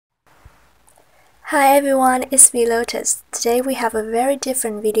Hi everyone, it's me Lotus. Today we have a very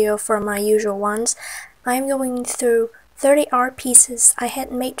different video from my usual ones. I'm going through 30 art pieces I had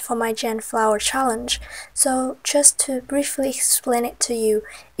made for my Janflower challenge. So just to briefly explain it to you,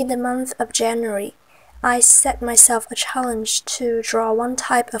 in the month of January, I set myself a challenge to draw one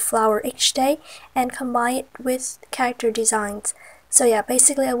type of flower each day and combine it with character designs. So yeah,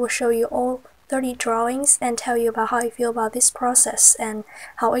 basically I will show you all 30 drawings and tell you about how I feel about this process and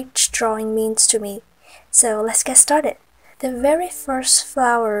how each drawing means to me. So let's get started. The very first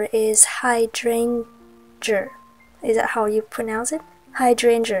flower is hydrangea. Is that how you pronounce it?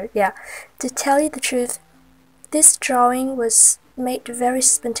 Hydrangea, yeah. To tell you the truth, this drawing was made very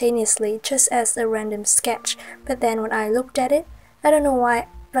spontaneously, just as a random sketch, but then when I looked at it, I don't know why,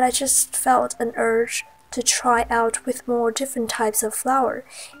 but I just felt an urge to try out with more different types of flower.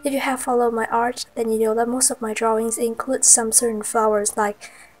 If you have followed my art, then you know that most of my drawings include some certain flowers like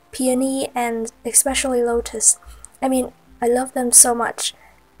peony and especially lotus. I mean, I love them so much.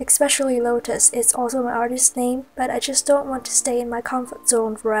 Especially lotus is also my artist name, but I just don't want to stay in my comfort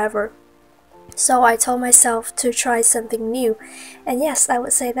zone forever. So I told myself to try something new, and yes, I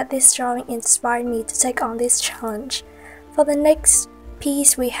would say that this drawing inspired me to take on this challenge. For the next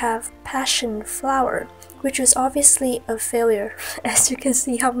piece we have passion flower, which was obviously a failure, as you can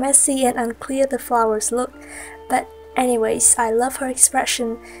see how messy and unclear the flowers look. But anyways, I love her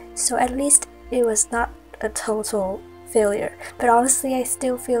expression, so at least it was not a total failure. But honestly, I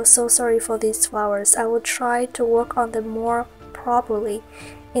still feel so sorry for these flowers. I will try to work on them more properly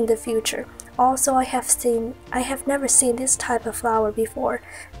in the future. Also, I have never seen this type of flower before.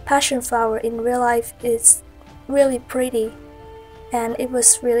 Passion flower in real life is really pretty, and it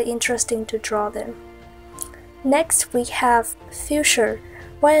was really interesting to draw them. Next we have fuchsia.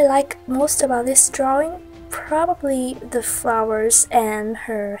 What I like most about this drawing? Probably the flowers and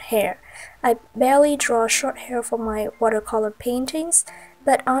her hair. I barely draw short hair for my watercolor paintings,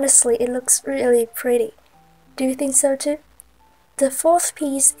 but honestly it looks really pretty. Do you think so too? The fourth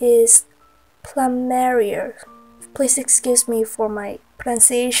piece is plumeria. Please excuse me for my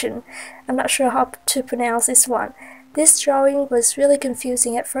pronunciation. I'm not sure how to pronounce this one. This drawing was really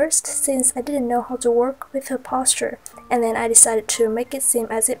confusing at first since I didn't know how to work with her posture, and then I decided to make it seem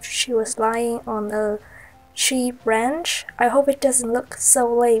as if she was lying on a tree branch. I hope it doesn't look so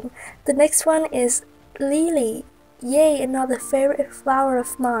lame. The next one is lily. Yay, another favorite flower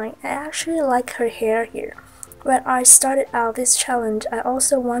of mine. I actually like her hair here. When I started out this challenge, I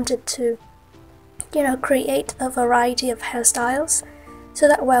also wanted to create a variety of hairstyles, so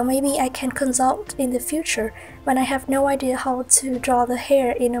that maybe I can consult in the future when I have no idea how to draw the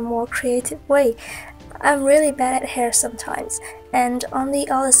hair in a more creative way. I'm really bad at hair sometimes. And on the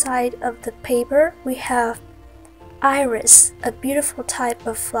other side of the paper we have iris, a beautiful type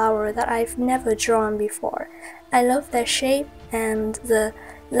of flower that I've never drawn before. I love their shape and the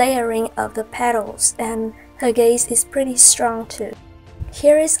layering of the petals, and her gaze is pretty strong too.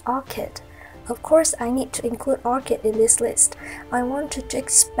 Here is orchid. Of course, I need to include orchid in this list. I wanted to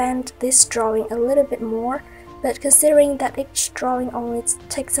expand this drawing a little bit more, but considering that each drawing only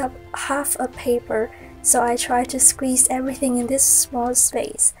takes up half a paper, so I try to squeeze everything in this small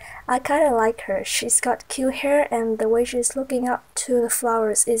space. I kinda like her. She's got cute hair, and the way she's looking up to the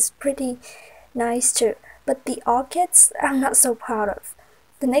flowers is pretty nice too. But the orchids, I'm not so proud of.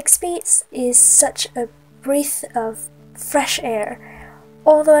 The next piece is such a breath of fresh air.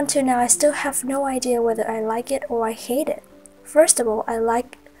 Although until now I still have no idea whether I like it or I hate it. First of all, I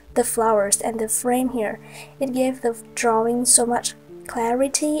like the flowers and the frame here. It gave the drawing so much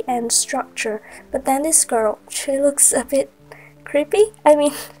clarity and structure. But then this girl, she looks a bit creepy. I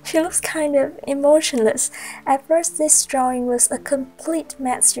mean, she looks kind of emotionless. At first this drawing was a complete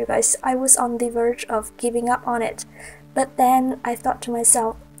mess, you guys. I was on the verge of giving up on it. But then I thought to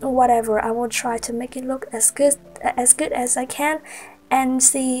myself, whatever, I will try to make it look as good as I can and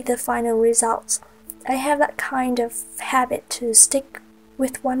see the final results. I have that kind of habit to stick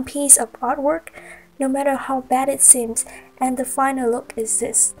with one piece of artwork, no matter how bad it seems, and the final look is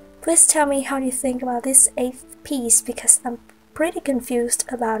this. Please tell me how you think about this 8th piece, because I'm pretty confused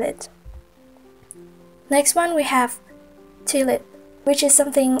about it. Next one we have tulip, which is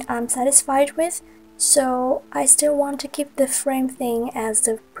something I'm satisfied with, so I still want to keep the frame thing as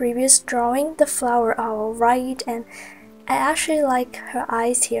the previous drawing. The flower are alright, and I actually like her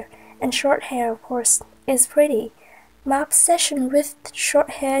eyes here, and short hair of course is pretty. My obsession with short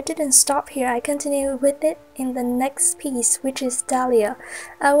hair didn't stop here. I continued with it in the next piece, which is dahlia.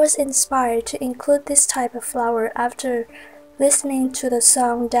 I was inspired to include this type of flower after listening to the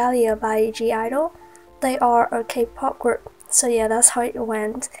song Dahlia by G-Idol. They are a K-pop group, so yeah, that's how it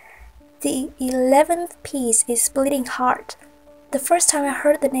went. The 11th piece is Bleeding Heart. The first time I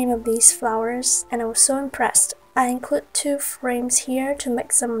heard the name of these flowers, and I was so impressed. I include 2 frames here to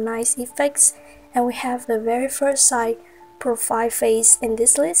make some nice effects, and we have the very first side profile face in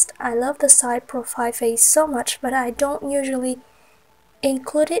this list. I love the side profile face so much, but I don't usually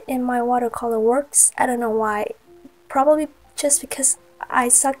include it in my watercolor works. I don't know why. Probably just because I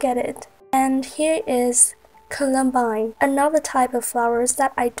suck at it. And here is Columbine, another type of flowers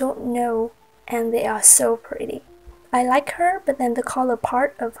that I don't know, and they are so pretty. I like her, but then the color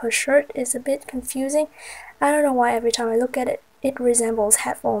part of her shirt is a bit confusing. I don't know why every time I look at it, it resembles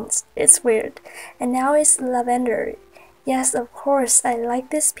headphones. It's weird. And now it's Lavender. Yes, of course, I like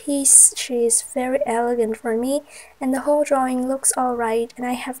this piece. She is very elegant for me, and the whole drawing looks alright, and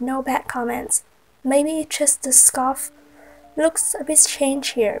I have no bad comments. Maybe just the scarf looks a bit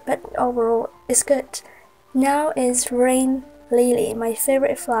changed here, but overall it's good. Now is Rain Lily, my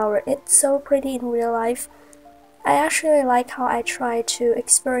favorite flower. It's so pretty in real life. I actually like how I try to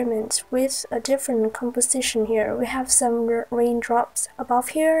experiment with a different composition here. We have some raindrops above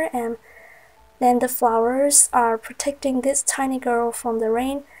here, and then the flowers are protecting this tiny girl from the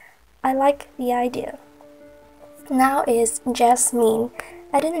rain. I like the idea. Now is Jasmine.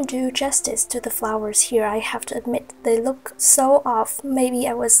 I didn't do justice to the flowers here, I have to admit. They look so off. Maybe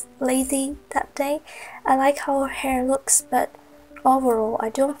I was lazy that day. I like how her hair looks, but overall I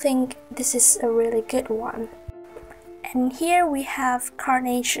don't think this is a really good one. And here we have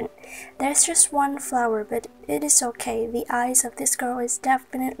Carnation. There's just one flower, but it is okay. The eyes of this girl is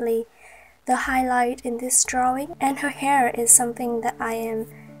definitely the highlight in this drawing, and her hair is something that I am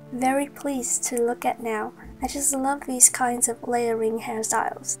very pleased to look at now. I just love these kinds of layering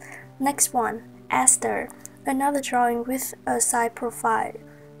hairstyles. Next one, Esther. Another drawing with a side profile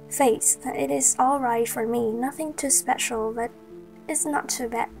face. It is alright for me, nothing too special, but it's not too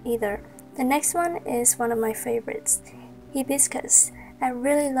bad either. The next one is one of my favorites, Hibiscus. I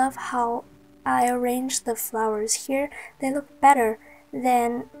really love how I arranged the flowers here. They look better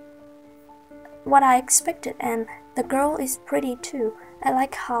than what I expected, and the girl is pretty too. I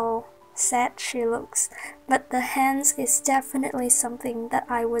like how sad she looks, but the hands is definitely something that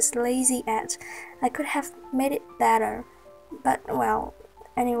I was lazy at. I could have made it better, but well,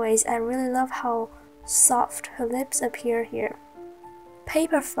 anyways, I really love how soft her lips appear here.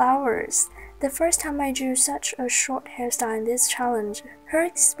 Paper flowers. The first time I drew such a short hairstyle in this challenge, her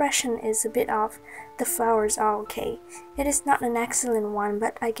expression is a bit off. The flowers are okay. It is not an excellent one,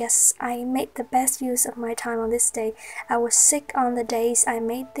 but I guess I made the best use of my time on this day. I was sick on the days I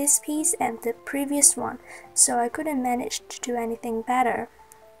made this piece and the previous one, so I couldn't manage to do anything better.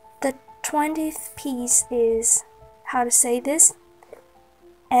 The 20th piece is, how to say this?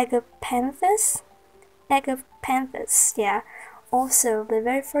 Agapanthus? Agapanthus, yeah. Also, the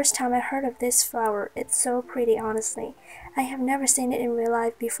very first time I heard of this flower, it's so pretty, honestly. I have never seen it in real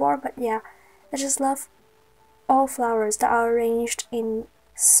life before, but yeah, I just love all flowers that are arranged in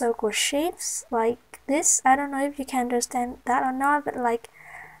circle shapes like this. I don't know if you can understand that or not, but like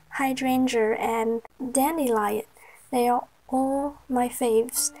hydrangea and dandelion, they are all my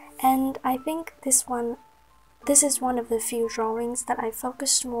faves. And I think this is one of the few drawings that I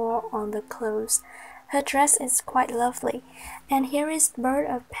focused more on the clothes. Her dress is quite lovely. And here is Bird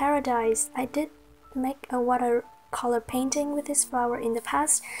of Paradise. I did make a watercolor painting with this flower in the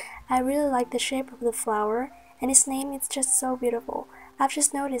past. I really like the shape of the flower, and its name is just so beautiful. I've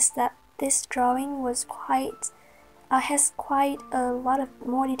just noticed that this drawing was has quite a lot of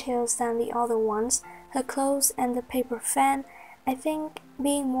more details than the other ones. Her clothes and the paper fan. I think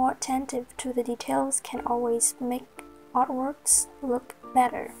being more attentive to the details can always make artworks look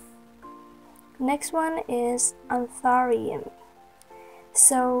better. Next one is Anthurium.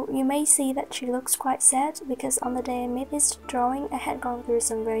 So you may see that she looks quite sad because on the day I made this drawing I had gone through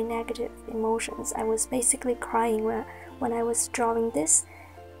some very negative emotions. I was basically crying when I was drawing this,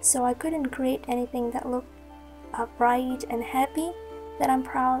 so I couldn't create anything that looked bright and happy. But I'm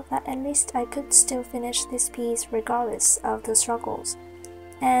proud that at least I could still finish this piece regardless of the struggles.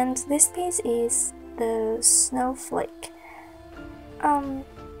 And this piece is the Snowflake.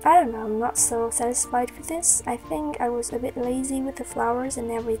 I don't know, I'm not so satisfied with this. I think I was a bit lazy with the flowers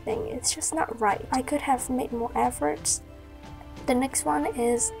and everything. It's just not right. I could have made more efforts. The next one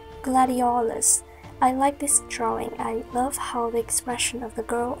is Gladiolus. I like this drawing. I love how the expression of the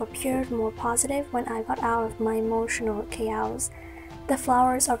girl appeared more positive when I got out of my emotional chaos. The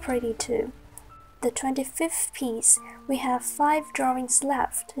flowers are pretty too. The 25th piece, we have 5 drawings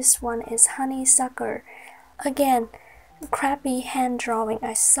left. This one is Honeysucker. Again, crappy hand drawing.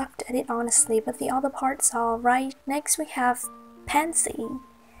 I sucked at it honestly, but the other parts are alright. Next we have Pansy.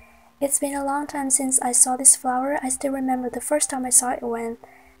 It's been a long time since I saw this flower. I still remember the first time I saw it when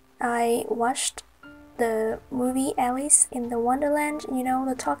I watched the movie Alice in the Wonderland, you know,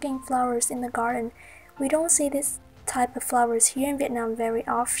 the talking flowers in the garden. We don't see this type of flowers here in Vietnam very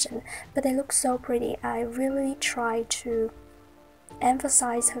often, but they look so pretty. I really try to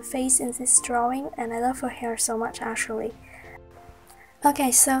emphasize her face in this drawing, and I love her hair so much actually.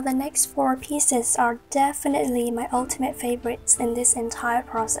 Okay, so the next 4 pieces are definitely my ultimate favorites in this entire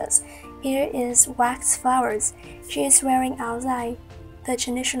process. Here is Wax Flowers. She is wearing áo dài, the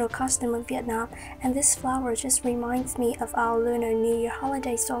traditional costume of Vietnam, and this flower just reminds me of our Lunar New Year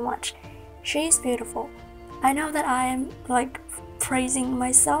holiday so much. She is beautiful. I know that I am like praising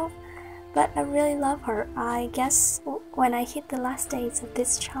myself, but I really love her. I guess when I hit the last days of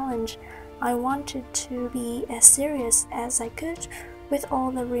this challenge, I wanted to be as serious as I could with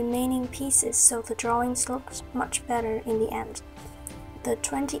all the remaining pieces, so the drawings looked much better in the end. The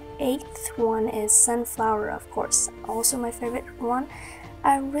 28th one is Sunflower, of course, also my favorite one.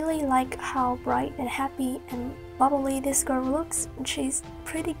 I really like how bright and happy and bubbly this girl looks. She's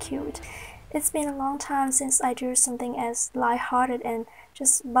pretty cute. It's been a long time since I drew something as lighthearted and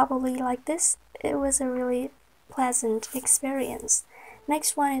just bubbly like this. It was a really pleasant experience.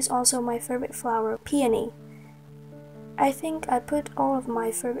 Next one is also my favorite flower, Peony. I think I put all of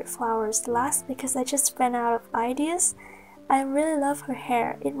my favorite flowers last because I just ran out of ideas. I really love her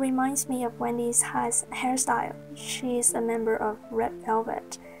hair. It reminds me of Wendy's hairstyle. She is a member of Red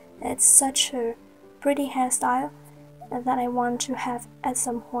Velvet. It's such a pretty hairstyle that I want to have at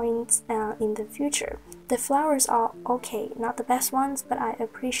some point in the future. The flowers are okay, not the best ones, but I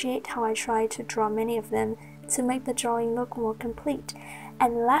appreciate how I try to draw many of them to make the drawing look more complete.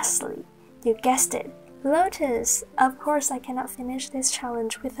 And lastly, you guessed it, Lotus! Of course I cannot finish this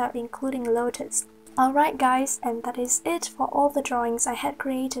challenge without including Lotus. Alright guys, and that is it for all the drawings I had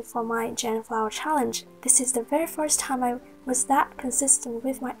created for my Janflower challenge. This is the very first time I was that consistent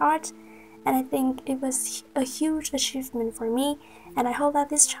with my art, and I think it was a huge achievement for me, and I hope that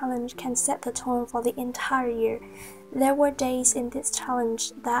this challenge can set the tone for the entire year. There were days in this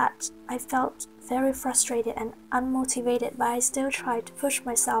challenge that I felt very frustrated and unmotivated, but I still tried to push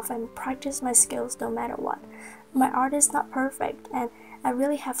myself and practice my skills no matter what. My art is not perfect, and I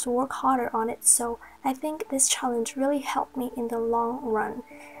really have to work harder on it, so I think this challenge really helped me in the long run.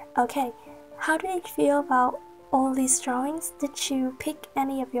 Okay, how did you feel about all these drawings? Did you pick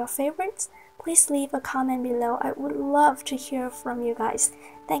any of your favorites? Please leave a comment below. I would love to hear from you guys.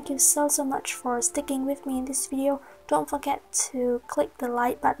 Thank you so much for sticking with me in this video. Don't forget to click the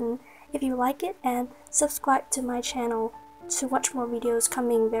like button if you like it, and subscribe to my channel to watch more videos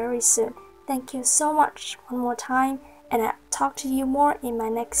coming very soon. Thank you so much one more time, and I'll talk to you more in my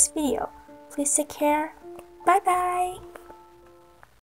next video. Please take care. Bye bye!